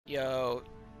Yo,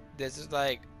 this is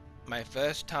like my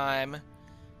first time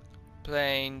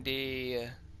playing the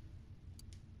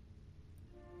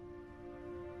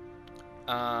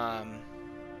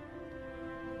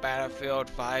Battlefield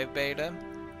 5 beta.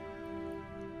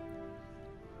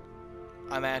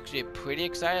 I'm actually pretty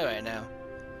excited right now.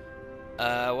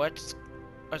 What's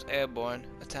airborne?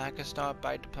 Attackers start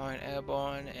by deploying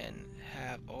airborne and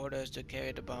have orders to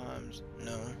carry the bombs.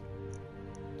 No.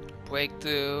 Break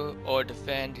through or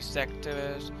defend the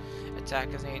sectors.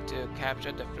 Attackers need to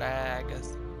capture the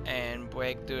flags and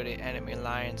break through the enemy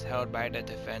lines held by the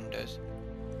defenders.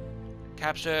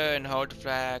 Capture and hold the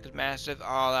flags. Massive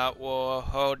all-out war.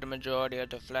 Hold the majority of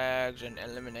the flags and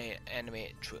eliminate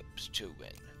enemy troops to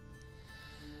win.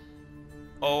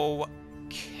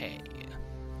 Okay.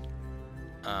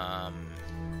 I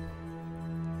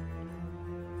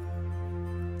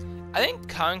think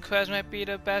Conquest might be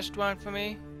the best one for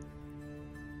me.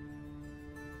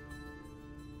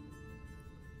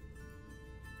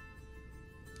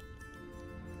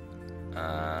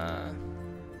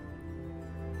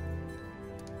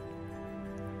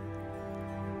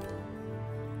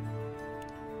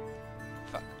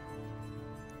 Fuck.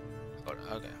 Hold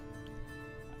on, okay. I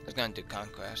was gonna do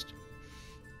Conquest.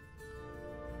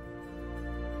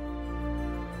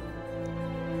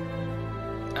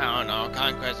 I don't know,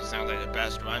 Conquest sounds like the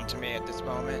best one to me at this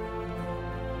moment.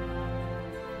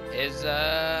 Is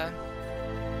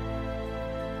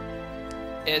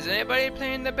anybody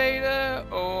playing the beta,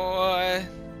 or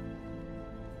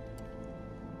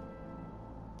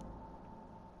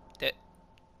did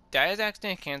I just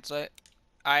accidentally cancel it?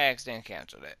 I accidentally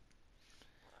canceled it.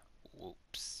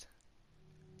 Whoops.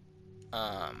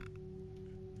 I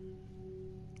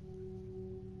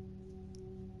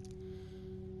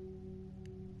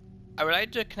would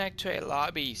like to connect to a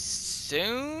lobby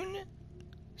soon,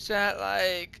 so that,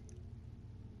 like,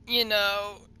 you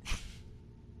know.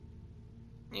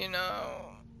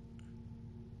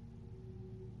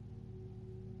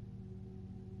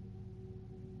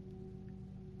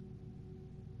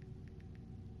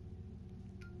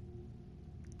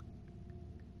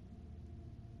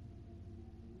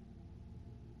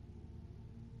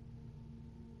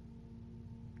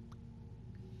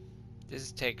 This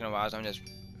is taking a while, so I'm just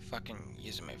fucking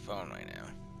using my phone right now.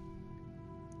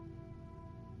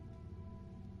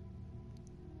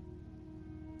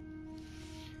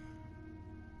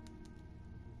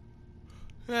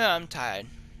 Yeah, I'm tired.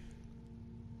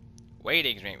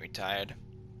 Waiting's made me tired.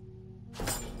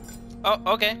 Oh,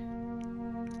 okay.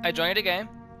 I joined the game.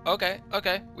 Okay.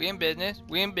 We in business.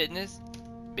 Business,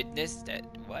 that,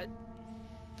 what?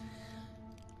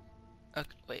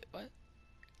 Okay, wait, what?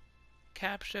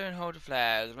 Capture and hold the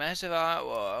flags. Massive art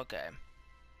war, okay.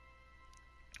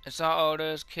 Assault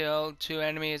orders killed 2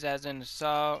 enemies as an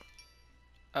assault.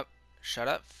 Oh, shut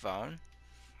up, phone.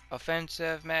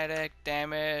 Offensive, medic,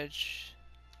 damage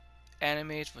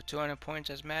enemies for 200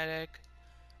 points as medic.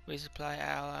 Resupply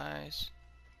allies.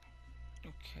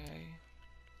 Okay.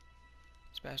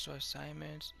 Special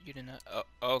assignments. You did not. Oh,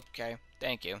 okay.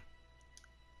 Thank you.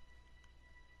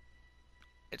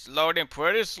 It's loading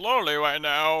pretty slowly right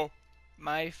now.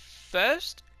 My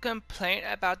first complaint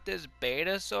about this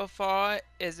beta so far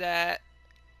is that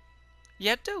you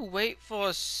have to wait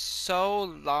for so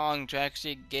long to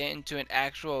actually get into an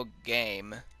actual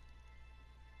game.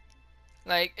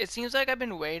 Like, it seems like I've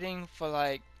been waiting for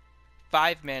like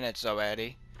 5 minutes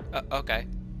already. Okay.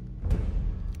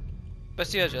 But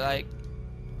seriously, like,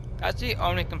 that's the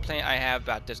only complaint I have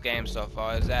about this game so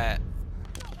far, is that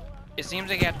it seems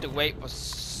like you have to wait for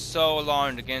so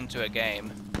long to get into a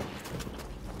game.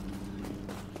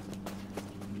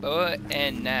 But we're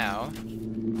in now.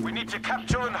 We need to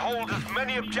capture and hold as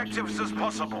many objectives as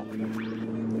possible.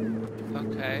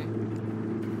 Okay.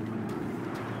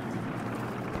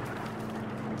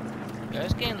 Yeah,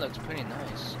 this game looks pretty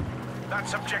nice.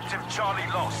 That's objective Charlie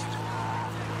lost.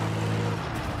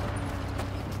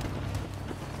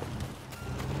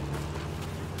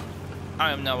 I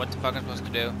don't even know what the fuck I'm supposed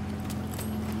to do.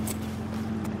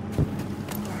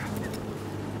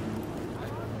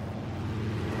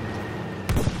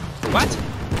 What?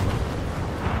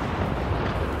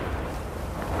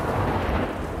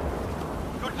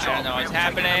 Good job. I don't know what's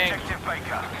happening.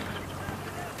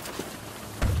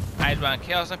 I just want to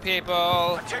kill some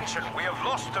people. Attention, we have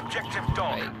lost objective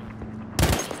Dog. Wait.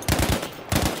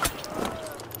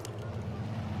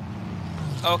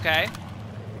 Okay.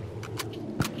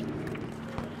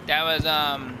 That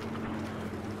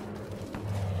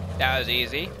was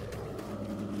easy.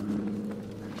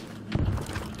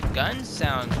 The gun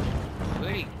sounds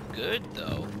pretty good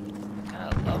though.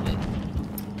 I kinda love it.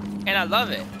 And I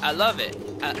love it.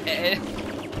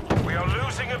 We are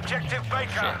losing objective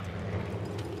Baker.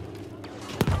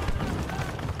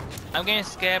 I'm getting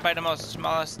scared by the most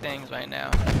smallest things right now.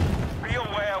 Be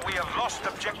aware we have lost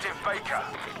objective Baker.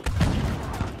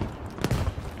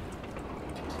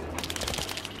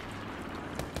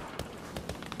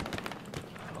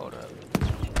 Hold up.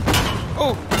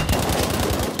 Oh!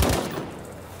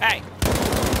 Hey!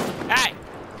 Hey!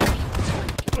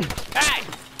 Hey!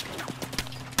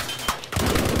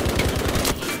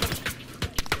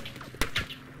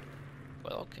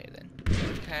 Well, okay then.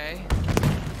 Okay.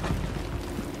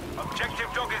 Objective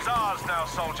dog is ours now,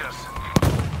 soldiers.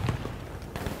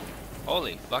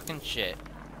 Holy fucking shit.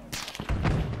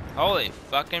 Holy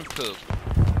fucking poop.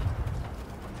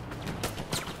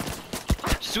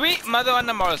 Sweet mother on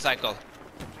the motorcycle.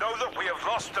 Know that we have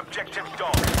lost objective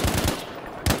dog.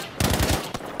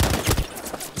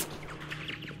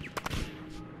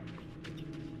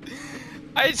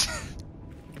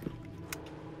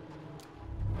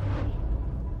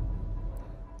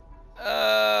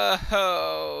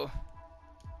 Oh.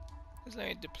 Just let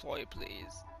me deploy,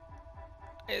 please.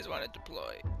 I just want to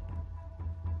deploy.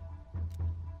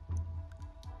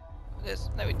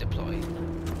 Just let me deploy.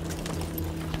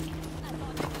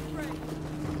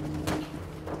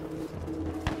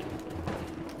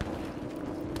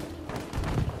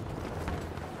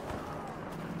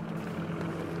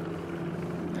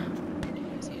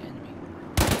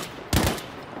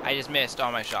 I just missed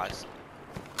all my shots.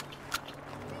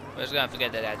 We're just gonna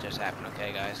forget that that just happened,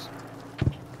 okay, guys?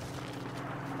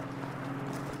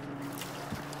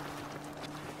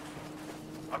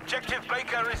 Objective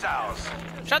Baker is ours.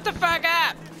 Shut the fuck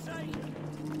up!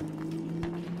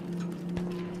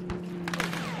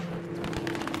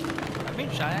 I've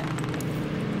been shot at.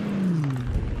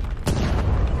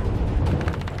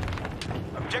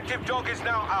 Objective dog is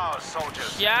now ours,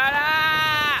 soldiers. Shut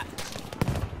up!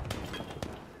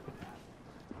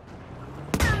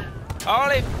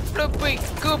 Holy floopy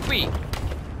goopy!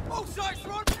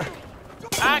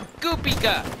 Ah,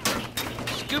 goopy-ga!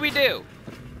 Scooby-Doo!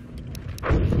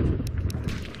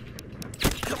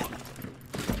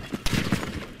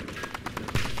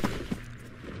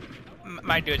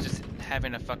 My dude's just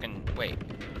having a fucking... Wait.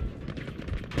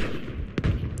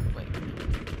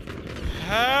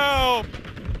 Help!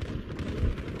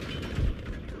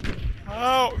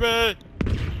 Help me!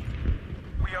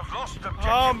 We have lost objective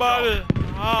Somebody! dog.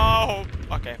 Help!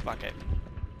 Okay, fuck it.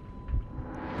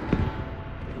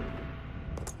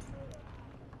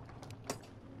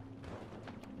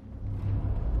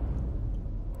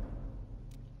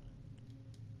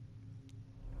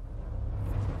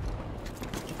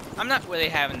 I'm not really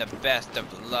having the best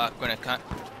of luck when it comes.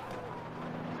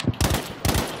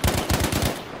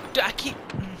 I keep.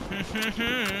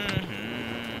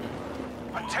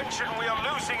 Attention, we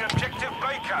are losing objective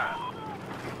Baker.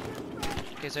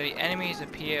 Okay, so the enemies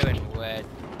appear in red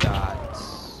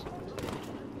dots.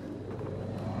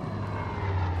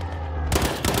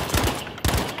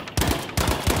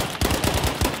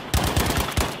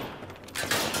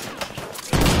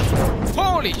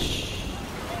 Holy sh!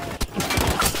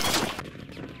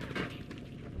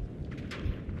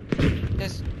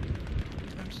 This.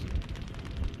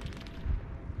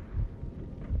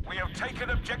 We have taken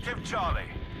objective Charlie.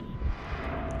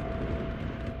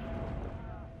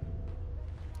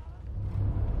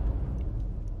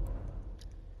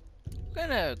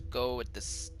 Gonna go with the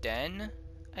Sten,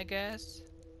 I guess.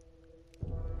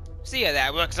 See how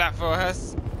that works out for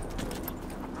us.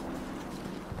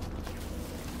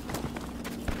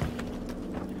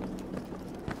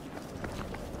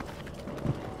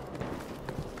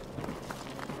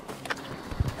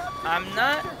 I'm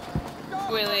not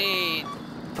really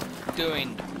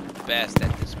doing best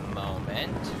at this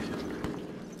moment.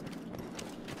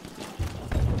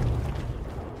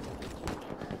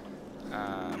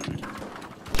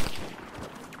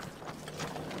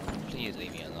 Please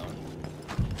leave me alone.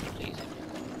 Please leave me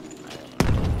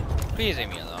alone. Please leave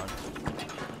me alone.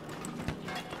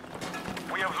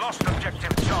 We have lost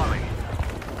objective Charlie.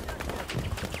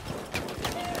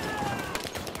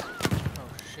 Oh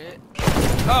shit.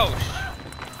 Oh sh.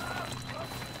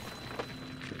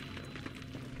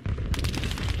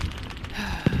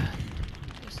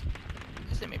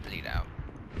 Just let me bleed out.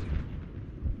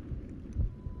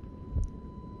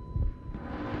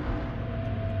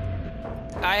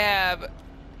 I have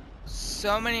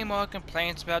so many more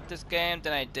complaints about this game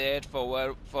than I did for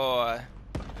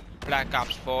Black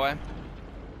Ops 4.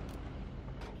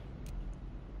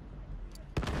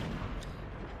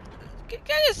 Can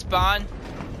I spawn?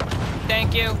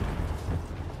 Thank you.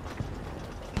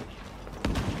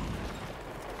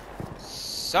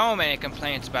 so many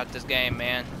complaints about this game,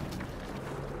 man.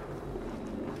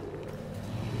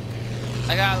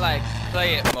 I gotta like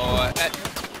play it more.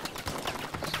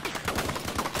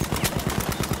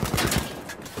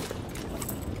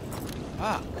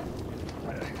 Fuck.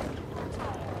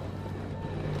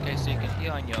 Okay, so you can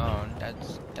heal on your own.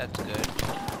 That's good.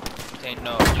 This ain't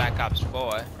no Black Ops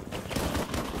 4.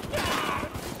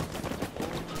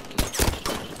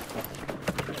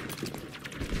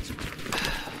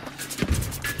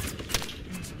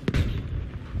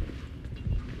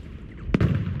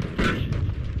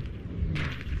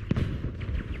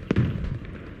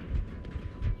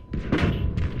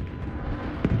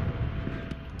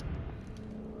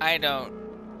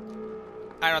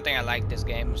 I don't think I like this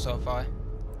game so far.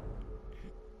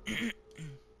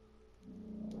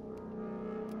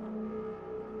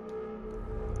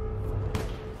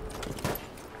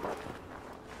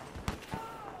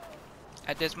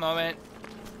 At this moment,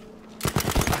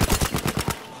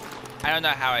 I don't know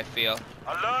how I feel.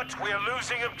 Alert, we are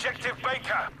losing objective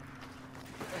Baker.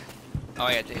 Oh,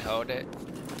 I have to hold it.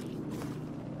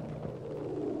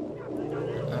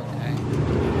 Okay.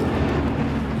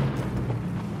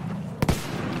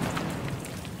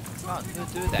 Oh, he'll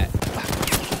do that.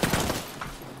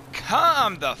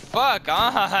 Come the fuck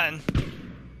on!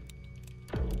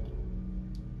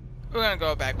 We're gonna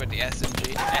go back with the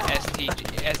SMG, STG.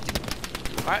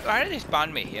 Why did they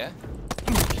spawn me here?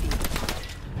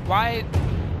 Why?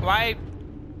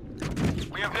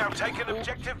 We have now taken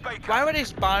objective Baker. Why would they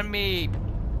spawn me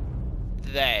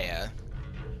there?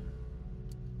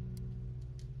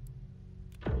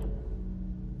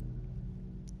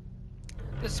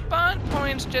 The spawn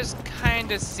points just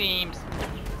kinda seems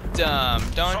dumb,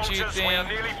 don't you Soldiers, we are think?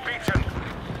 nearly beaten.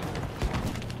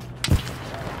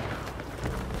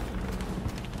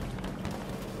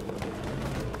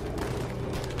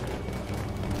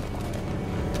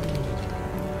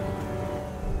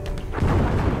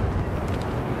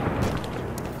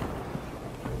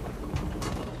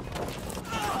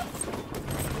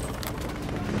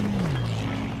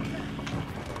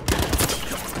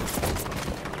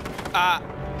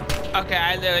 Okay,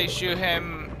 I literally shoot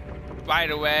him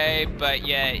right away, but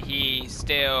yet he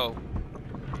still...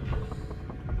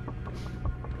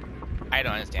 I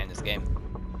don't understand this game.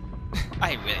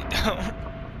 I really don't.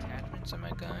 Attachments on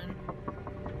my gun.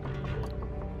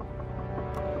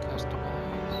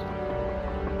 Customize.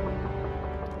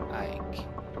 I can.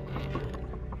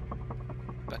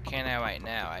 But can I right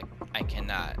now? I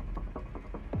cannot.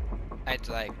 I have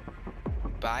to like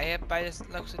buy it by the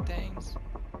looks of things.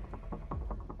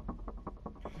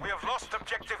 We have lost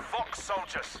objective Fox,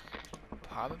 soldiers.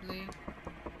 Probably.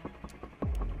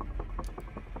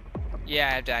 Yeah,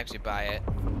 I have to actually buy it.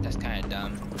 That's kind of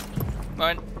dumb.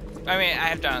 But, I mean, I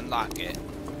have to unlock it.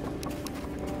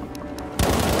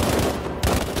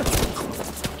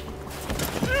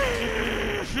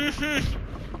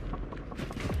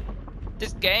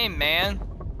 This game, man.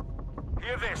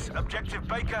 Hear this, objective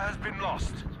Baker has been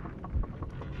lost.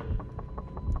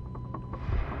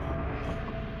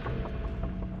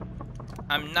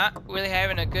 I'm not really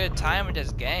having a good time with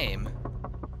this game.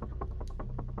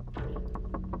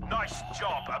 Nice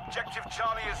job, objective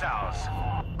Charlie is ours.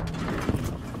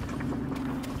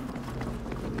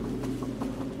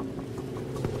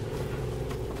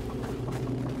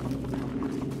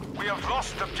 We have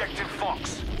lost objective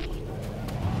Fox.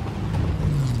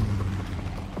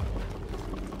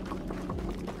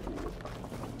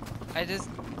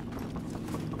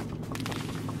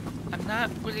 I'm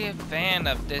not really a fan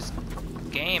of this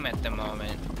game at the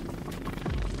moment.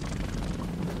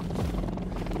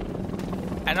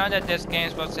 I know that this game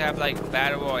is supposed to have like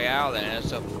Battle Royale in it,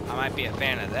 so I might be a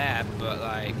fan of that, but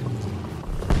like,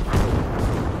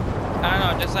 I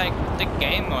don't know, just like the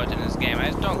game modes in this game,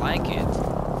 I just don't like it.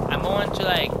 I'm more into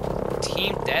like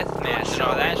team deathmatch and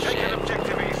all that shit.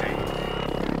 Objective easy.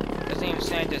 Doesn't even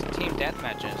say there's team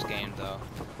deathmatch in this game though.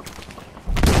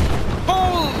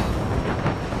 Oh!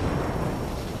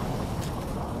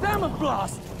 Damn it,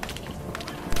 blast!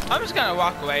 I'm just gonna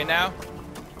walk away now.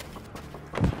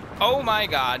 Oh my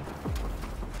god.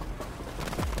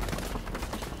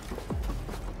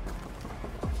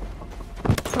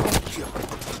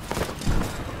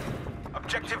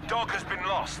 Objective Dog has been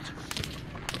lost.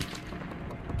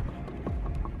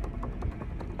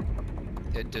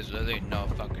 There's literally no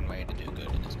fucking way to do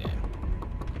good in this game.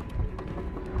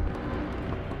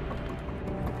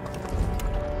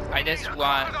 I just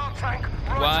want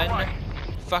one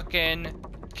fucking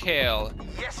kill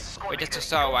with just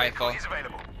assault rifle.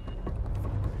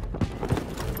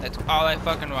 That's all I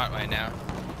fucking want right now.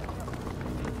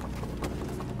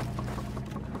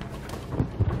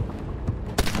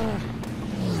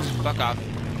 Fuck off.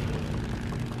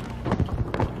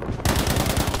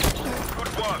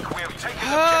 Good work. We have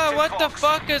taken What the Fox.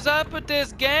 fuck is up with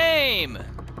this game?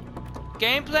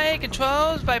 Gameplay,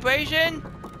 controls, vibration?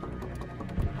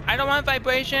 I don't want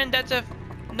vibration. That's a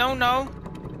no.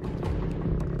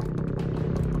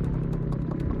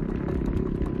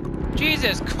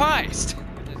 Jesus Christ!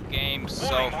 This game's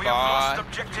so Warning, we have far. lost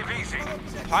objective easy.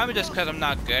 Probably just because I'm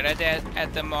not good at it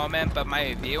at the moment, but my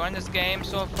review on this game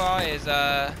so far is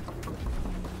I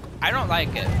don't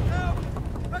like it.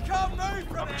 I can't move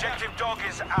from Objective dog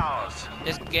is ours.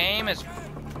 This game is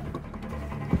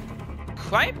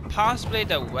quite possibly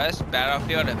the worst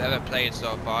Battlefield I've ever played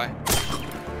so far.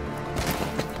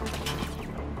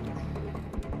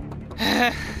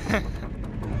 I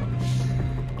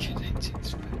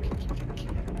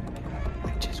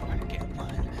just want to get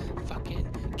one fucking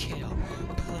kill.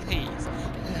 Please,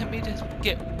 let me just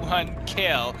get one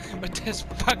kill with this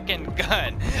fucking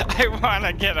gun. I want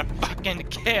to get a fucking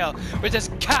kill with this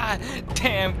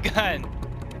goddamn gun.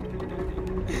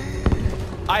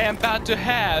 I am about to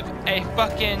have a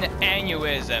fucking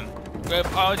aneurysm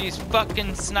with all these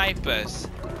fucking snipers.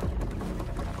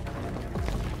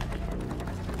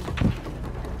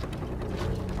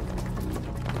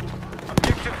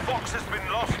 Objective Fox has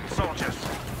been lost, soldiers.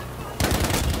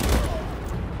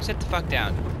 Sit the fuck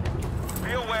down.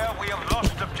 Be aware we have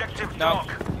lost objective No. dog.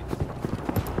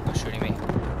 Who's shooting me?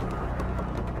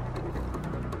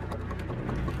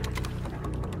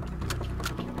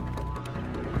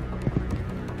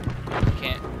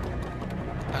 Can't.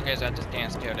 Okay, so I just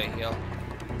can't scare the heal.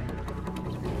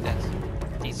 That's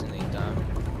decently dumb.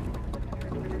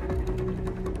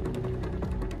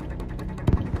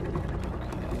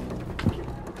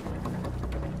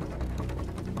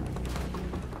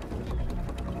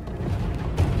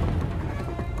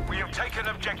 We have taken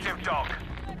objective dog.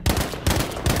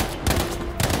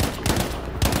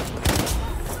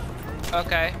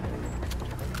 Okay.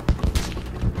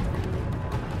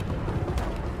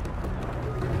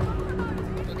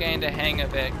 We're getting the hang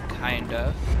of it, kind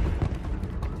of.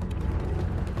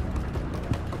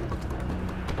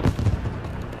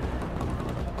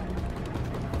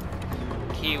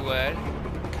 Keyword,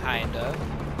 kind of.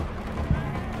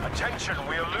 Attention,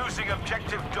 we are losing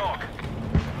objective dog.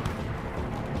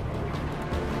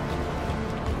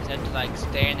 Tend to like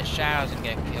stay in the shadows and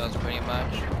get kills pretty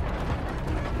much.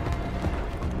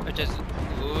 Which is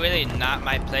really not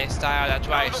my playstyle. That's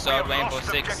why I sold Rainbow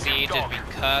Six Siege, is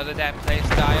because of that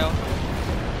playstyle.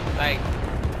 Like,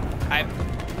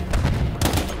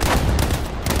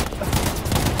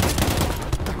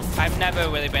 I've never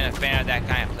really been a fan of that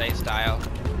kind of playstyle.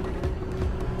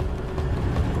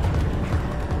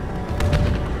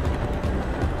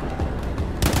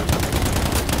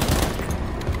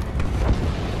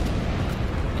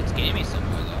 It's getting me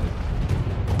somewhere though.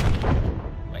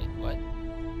 Wait, what?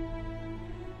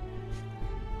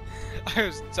 I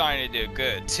was trying to do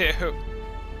good too.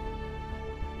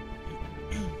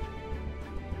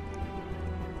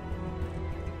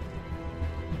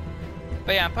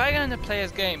 But yeah, I'm probably gonna play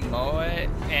this game more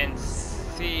and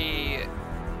see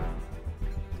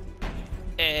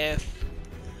if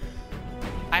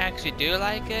I actually do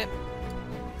like it.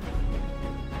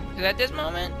 Because at this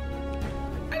moment,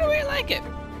 I don't really like it.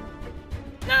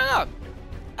 No.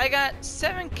 I got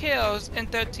 7 kills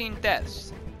and 13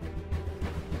 deaths.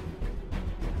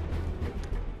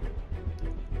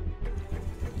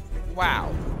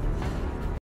 Wow.